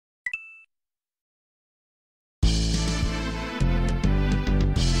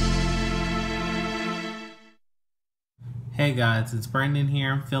Hey guys, it's Brendan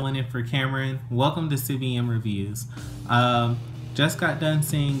here. I'm filling in for Cameron. Welcome to CBM Reviews. Just got done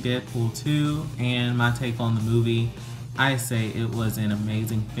seeing Deadpool 2 and my take on the movie. I say it was an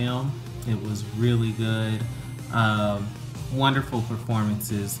amazing film. It was really good. Wonderful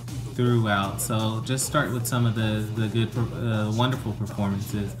performances throughout. So just start with some of the good, wonderful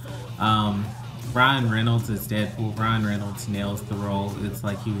performances. Ryan Reynolds is Deadpool. Ryan Reynolds nails the role. It's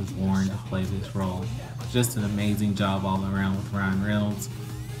like he was born to play this role. Just an amazing job all around with Ryan Reynolds.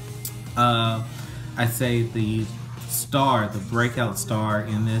 I'd say the breakout star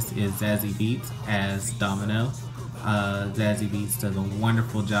in this is Zazie Beetz as Domino. Zazie Beetz does a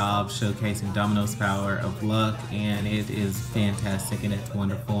wonderful job showcasing Domino's power of luck, and it is fantastic and it's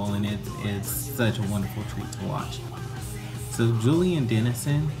wonderful, and it's such a wonderful treat to watch. So Julian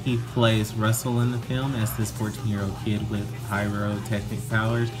Dennison, he plays Russell in the film as this 14-year-old kid with pyrotechnic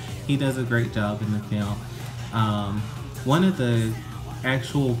powers. He does a great job in the film. One of the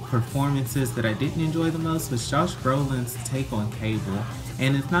actual performances that I didn't enjoy the most was Josh Brolin's take on Cable.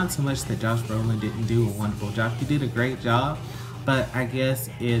 And it's not so much that Josh Brolin didn't do a wonderful job. He did a great job, but I guess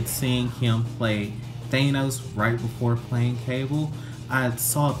it's seeing him play Thanos right before playing Cable. I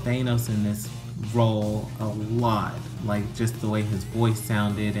saw Thanos in this role a lot, like just the way his voice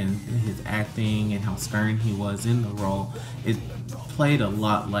sounded and his acting and how stern he was in the role. It played a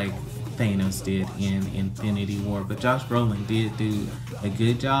lot like Thanos did in Infinity War, but Josh Brolin did do a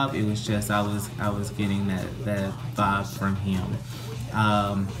good job. It was just I was getting that vibe from him.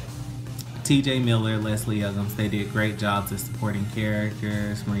 TJ Miller, Leslie Uggams, they did great jobs as supporting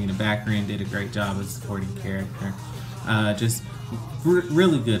characters. Marina Baccarin did a great job as supporting character. Just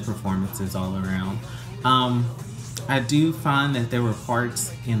really good performances all around. I do find that there were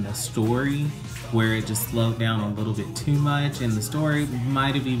parts in the story where it just slowed down a little bit too much, and the story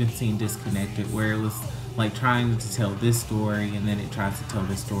might have even seemed disconnected, where it was like trying to tell this story and then it tries to tell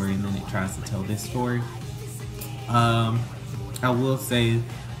this story and then it tries to tell this story. I will say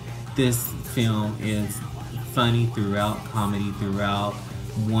this film is funny throughout, comedy throughout,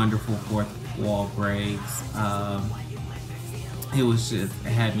 wonderful fourth wall breaks. It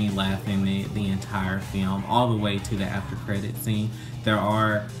had me laughing the entire film, all the way to the after credit scene. There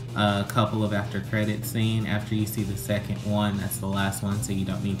are a couple of after credit scenes after you see the second one. That's the last one, so you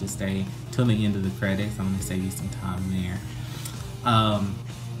don't need to stay till the end of the credits. I'm going to save you some time there.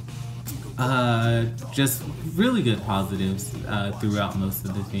 Just really good positives throughout most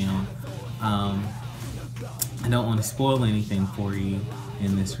of the film. I don't want to spoil anything for you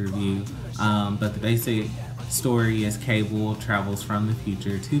in this review, but the basic story is Cable travels from the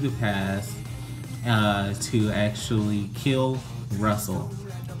future to the past to actually kill Russell,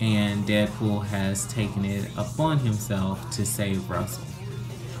 and Deadpool has taken it upon himself to save Russell.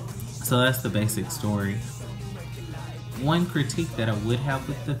 So that's the basic story. One critique that I would have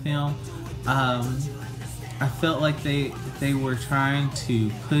with the film, I felt like they were trying to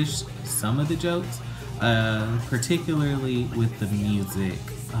push some of the jokes, particularly with the music.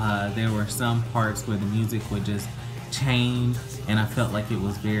 There were some parts where the music would just change, and I felt like it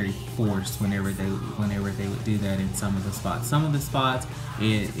was very forced whenever they would do that in some of the spots. Some of the spots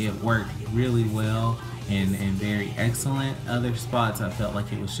it worked really well and very excellent. Other spots I felt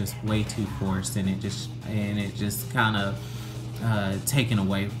like it was just way too forced, and it just kind of taken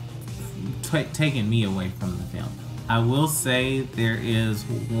me away from the film. I will say there is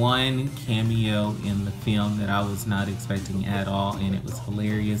one cameo in the film that I was not expecting at all, and it was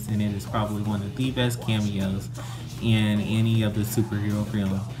hilarious, and it is probably one of the best cameos in any of the superhero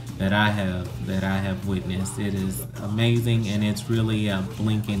films that I have witnessed. It is amazing, and it's really a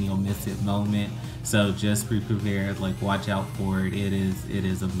blink and you'll miss it moment. So just be prepared, like watch out for it. It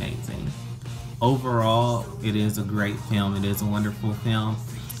is amazing. Overall, it is a great film. It is a wonderful film.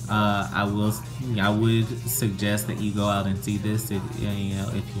 I would suggest that you go out and see this if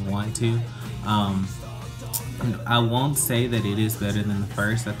you want to. I won't say that it is better than the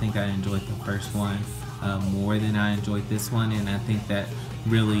first. I think I enjoyed the first one more than I enjoyed this one, and I think that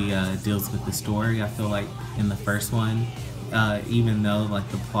really deals with the story. I feel like in the first one, even though like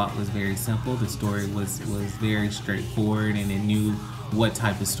the plot was very simple, the story was very straightforward, and it knew what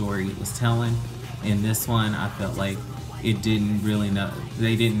type of story it was telling. In this one, I felt like they didn't really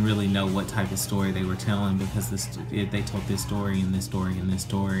know what type of story they were telling, because they told this story and this story and this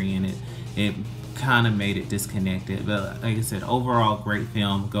story, and it kind of made it disconnected. But like I said, overall great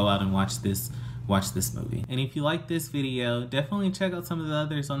film. Go out and watch this movie. And if you like this video, definitely check out some of the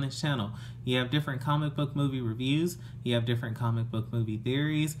others on this channel. You have different comic book movie reviews, you have different comic book movie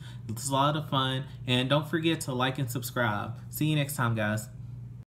theories. It's a lot of fun, and don't forget to like and subscribe. See you next time, guys.